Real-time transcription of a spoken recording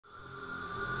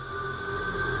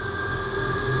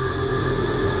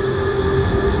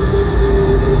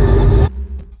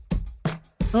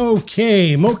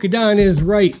Okay, Mocha is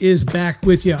right, is back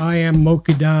with you. I am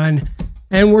Mocha,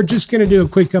 and we're just going to do a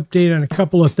quick update on a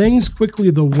couple of things. Quickly,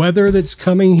 the weather that's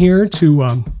coming here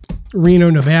to Reno,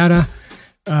 Nevada.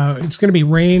 It's going to be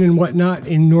rain and whatnot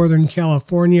in Northern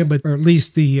California, but or at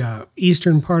least the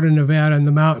eastern part of Nevada and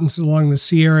the mountains along the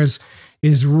Sierras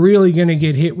is really going to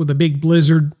get hit with a big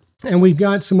blizzard. And we've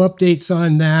got some updates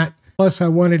on that. Plus, I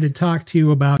wanted to talk to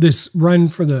you about this run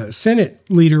for the Senate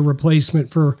leader replacement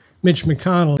for Mitch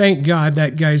McConnell. Thank God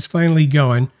that guy's finally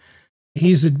going.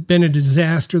 He's been a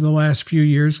disaster the last few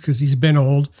years because he's been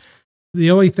old.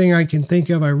 The only thing I can think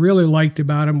of I really liked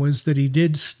about him was that he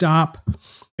did stop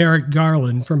Merrick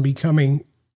Garland from becoming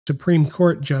Supreme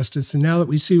Court justice. And now that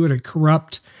we see what a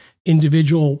corrupt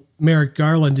individual Merrick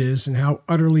Garland is and how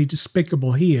utterly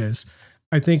despicable he is,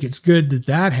 I think it's good that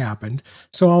that happened.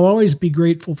 So I'll always be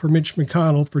grateful for Mitch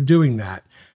McConnell for doing that.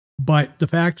 But the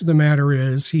fact of the matter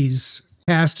is he's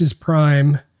past his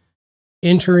prime,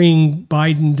 entering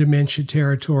Biden dementia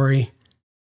territory,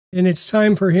 and it's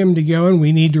time for him to go, and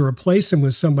we need to replace him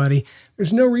with somebody.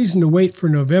 There's no reason to wait for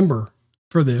November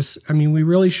for this. I mean, we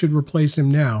really should replace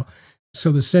him now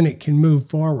so the Senate can move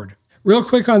forward. Real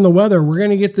quick on the weather, we're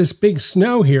going to get this big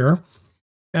snow here.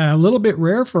 A little bit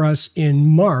rare for us in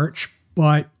March,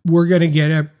 but we're going to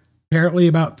get apparently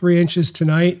about 3 inches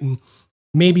tonight and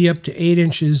maybe up to 8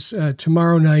 inches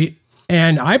tomorrow night.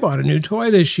 And I bought a new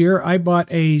toy this year. I bought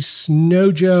a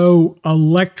Snow Joe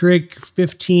electric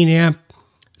 15 amp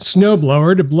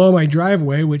snowblower to blow my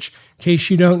driveway, which, in case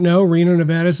you don't know, Reno,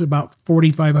 Nevada is about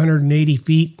 4,580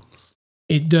 feet.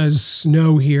 It does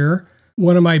snow here.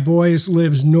 One of my boys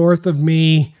lives north of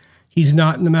me. He's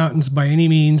not in the mountains by any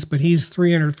means, but he's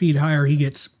 300 feet higher. He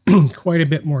gets quite a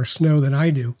bit more snow than I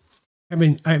do.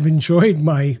 I've enjoyed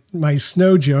my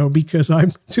Snow Joe because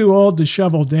I'm too old to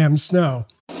shovel damn snow.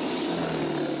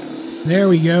 There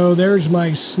we go. There's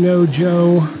my Snow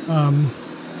Joe.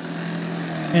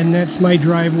 And that's my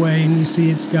driveway. And you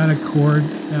see it's got a cord.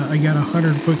 I got a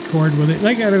 100-foot cord with it. And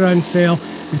I got it on sale.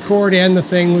 The cord and the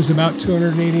thing was about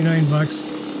 $289.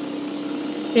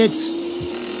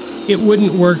 It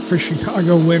wouldn't work for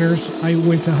Chicago winters. I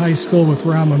went to high school with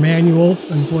Rahm Emanuel,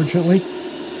 unfortunately.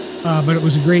 But it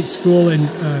was a great school in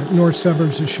north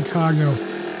suburbs of Chicago.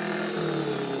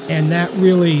 And that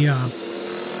really...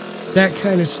 that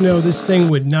kind of snow, this thing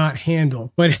would not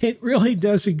handle. But it really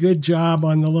does a good job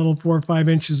on the little 4 or 5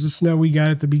 inches of snow we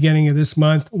got at the beginning of this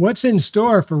month. What's in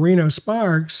store for Reno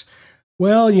Sparks?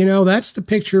 Well, you know, that's the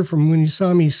picture from when you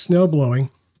saw me snow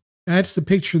blowing. That's the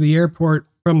picture of the airport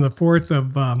from the 4th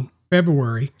of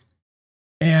February.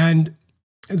 And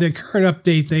the current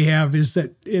update they have is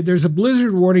that there's a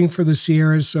blizzard warning for the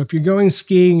Sierras. So if you're going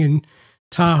skiing in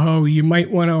Tahoe, you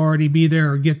might want to already be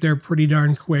there or get there pretty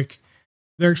darn quick.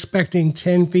 They're expecting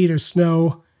 10 feet of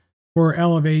snow for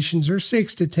elevations, or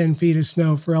 6 to 10 feet of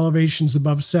snow for elevations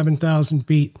above 7,000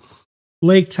 feet.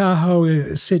 Lake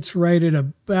Tahoe sits right at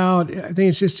about, I think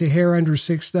it's just a hair under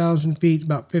 6,000 feet,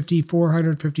 about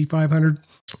 5,400, 5,500.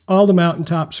 All the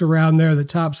mountaintops around there, the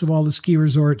tops of all the ski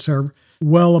resorts are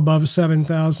well above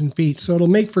 7,000 feet. So it'll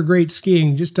make for great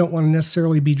skiing. You just don't want to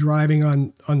necessarily be driving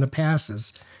on the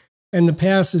passes. And the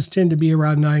passes tend to be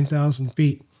around 9,000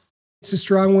 feet. It's a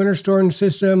strong winter storm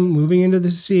system moving into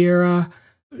the Sierra.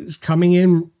 It's coming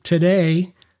in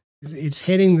today. It's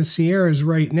hitting the Sierras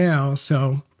right now.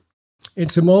 So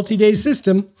it's a multi-day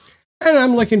system, and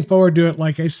I'm looking forward to it,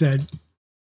 like I said.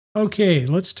 Okay,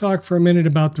 let's talk for a minute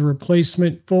about the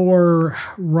replacement for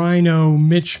Rhino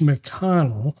Mitch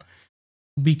McConnell,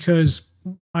 because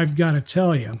I've got to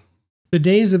tell you, the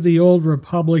days of the old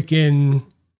Republican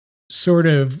sort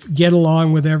of get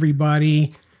along with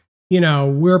everybody, you know,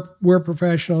 we're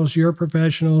professionals, you're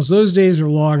professionals. Those days are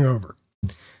long over.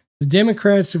 The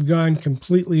Democrats have gone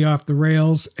completely off the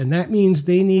rails, and that means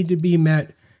they need to be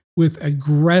met with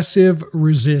aggressive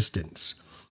resistance.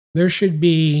 There should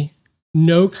be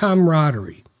no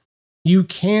camaraderie. You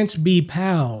can't be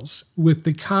pals with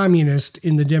the communist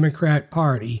in the Democrat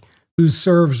Party who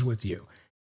serves with you.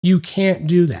 You can't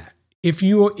do that. If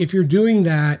you're doing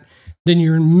that, then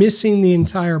you're missing the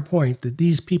entire point that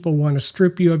these people want to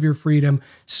strip you of your freedom,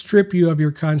 strip you of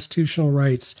your constitutional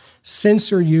rights,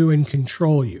 censor you, and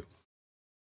control you.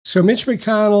 So Mitch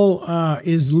McConnell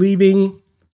is leaving.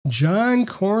 John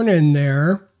Cornyn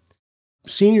there,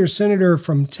 senior senator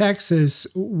from Texas,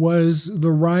 was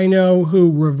the rhino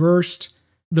who reversed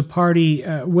the party,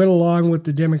 went along with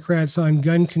the Democrats on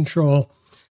gun control.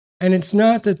 And it's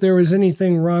not that there was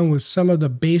anything wrong with some of the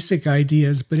basic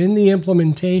ideas, but in the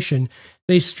implementation,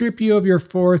 they strip you of your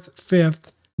 4th,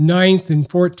 5th, 9th, and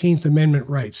 14th Amendment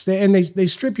rights. They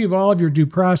strip you of all of your due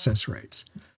process rights.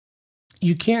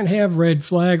 you can't have red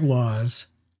flag laws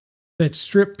that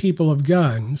strip people of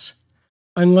guns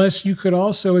unless you could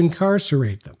also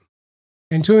incarcerate them.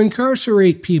 And to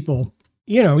incarcerate people,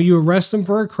 you arrest them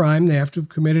for a crime. They have to have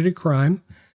committed a crime.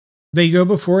 They go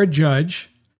before a judge.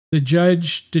 The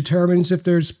judge determines if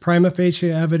there's prima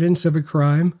facie evidence of a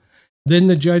crime. Then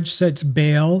the judge sets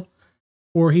bail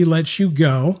or he lets you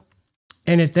go.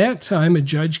 And at that time, a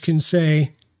judge can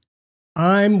say,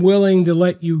 I'm willing to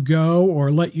let you go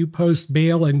or let you post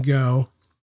bail and go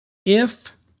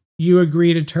if you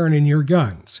agree to turn in your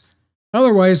guns.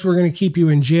 Otherwise, we're going to keep you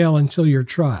in jail until your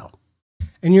trial.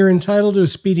 And you're entitled to a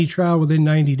speedy trial within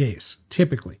 90 days,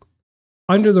 typically.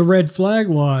 Under the red flag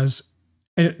laws,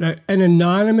 an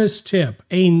anonymous tip,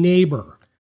 a neighbor,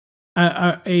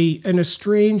 an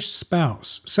estranged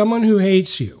spouse, someone who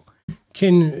hates you,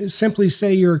 can simply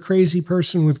say you're a crazy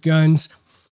person with guns.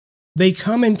 They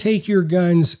come and take your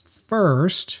guns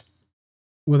first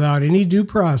without any due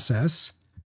process,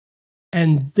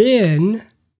 and then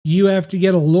you have to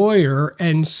get a lawyer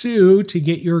and sue to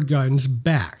get your guns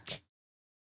back.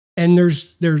 And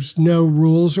there's no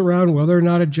rules around whether or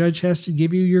not a judge has to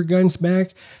give you your guns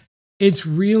back. It's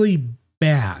really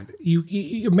bad. You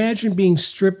imagine being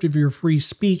stripped of your free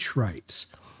speech rights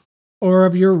or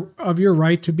of your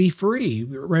right to be free.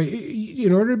 Right?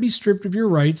 In order to be stripped of your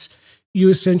rights, you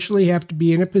essentially have to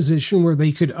be in a position where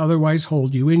they could otherwise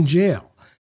hold you in jail.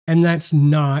 And that's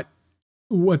not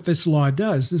what this law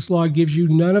does. This law gives you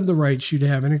none of the rights you'd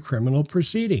have in a criminal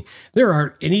proceeding. There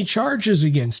aren't any charges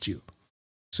against you.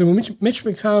 So Mitch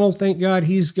McConnell, thank God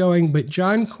he's going, but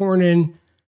John Cornyn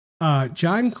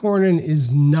is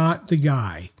not the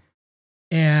guy.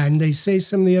 And they say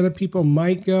some of the other people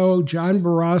might go. John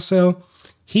Barrasso,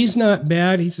 he's not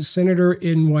bad. He's a senator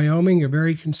in Wyoming, a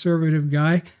very conservative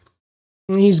guy.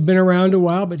 He's been around a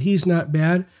while, but he's not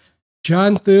bad.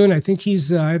 John Thune, I think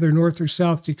he's either North or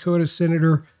South Dakota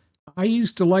senator. I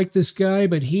used to like this guy,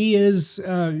 but he is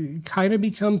kind of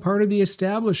become part of the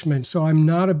establishment, so I'm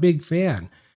not a big fan.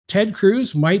 Ted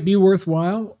Cruz might be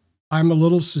worthwhile. I'm a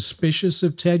little suspicious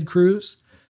of Ted Cruz.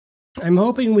 I'm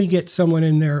hoping we get someone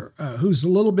in there who's a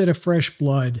little bit of fresh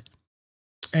blood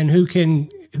and who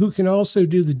can also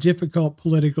do the difficult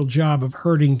political job of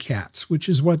herding cats, which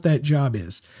is what that job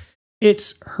is.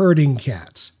 It's herding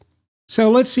cats. So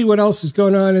let's see what else is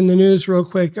going on in the news real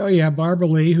quick. Oh yeah, Barbara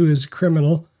Lee, who is a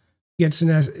criminal, gets an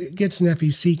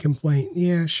FEC complaint.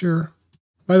 Yeah, sure.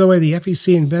 By the way, the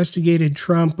FEC investigated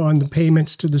Trump on the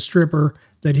payments to the stripper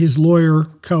that his lawyer,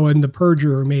 Cohen, the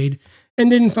perjurer, made and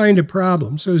didn't find a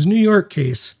problem. So his New York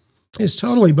case is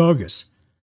totally bogus.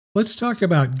 Let's talk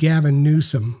about Gavin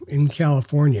Newsom in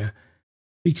California,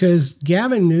 because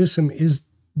Gavin Newsom is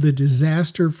the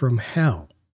disaster from hell.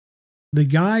 The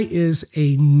guy is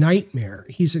a nightmare.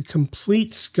 He's a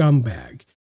complete scumbag.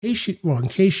 In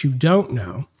case you don't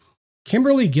know,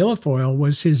 Kimberly Guilfoyle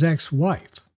was his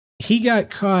ex-wife. He got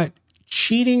caught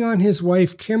cheating on his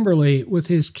wife, Kimberly, with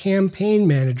his campaign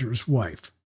manager's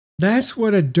wife. That's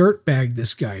what a dirtbag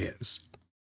this guy is.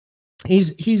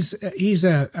 He's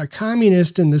a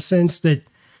communist in the sense that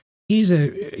he's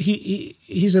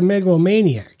a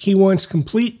megalomaniac. He wants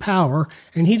complete power,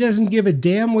 and he doesn't give a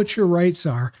damn what your rights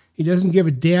are. He doesn't give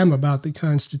a damn about the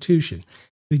Constitution.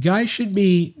 The guy should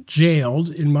be jailed,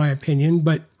 in my opinion,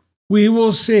 but we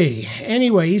will see.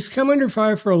 Anyway, he's come under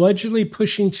fire for allegedly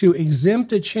pushing to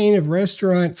exempt a chain of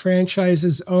restaurant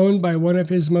franchises owned by one of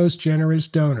his most generous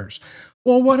donors.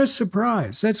 Well, what a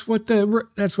surprise. That's what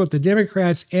the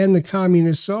Democrats and the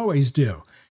communists always do.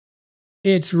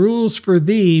 It's rules for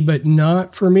thee, but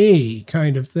not for me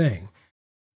kind of thing.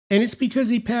 And it's because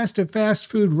he passed a fast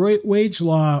food wage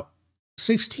law,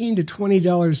 $16 to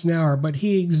 $20 an hour, but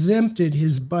he exempted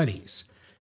his buddies.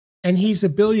 And he's a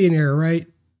billionaire, right?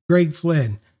 Greg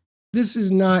Flynn. This is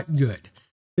not good.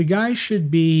 The guy should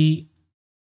be,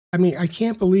 I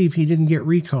can't believe he didn't get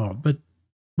recalled,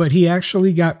 but he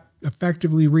actually got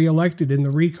effectively reelected in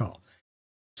the recall.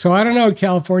 So I don't know,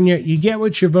 California, you get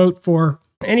what you vote for.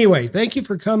 Anyway, thank you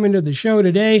for coming to the show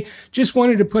today. Just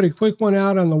wanted to put a quick one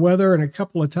out on the weather and a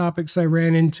couple of topics I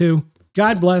ran into.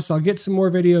 God bless. I'll get some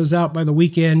more videos out by the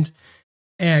weekend.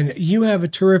 And you have a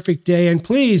terrific day. And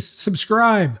please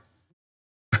subscribe.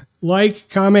 Like,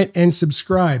 comment, and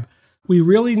subscribe. We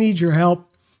really need your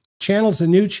help. Channel's a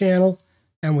new channel,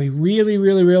 and we really,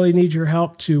 really, really need your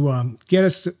help to get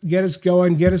us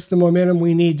going, get us the momentum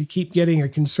we need to keep getting a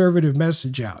conservative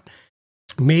message out.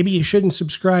 Maybe you shouldn't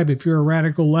subscribe if you're a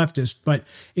radical leftist, but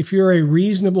if you're a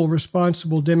reasonable,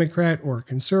 responsible Democrat or a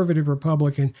conservative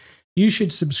Republican, you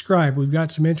should subscribe. We've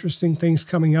got some interesting things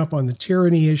coming up on the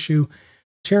tyranny issue.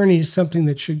 Tyranny is something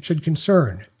that should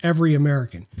concern every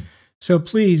American. So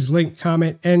please link,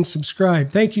 comment, and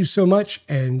subscribe. Thank you so much,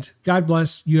 and God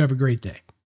bless. You have a great day.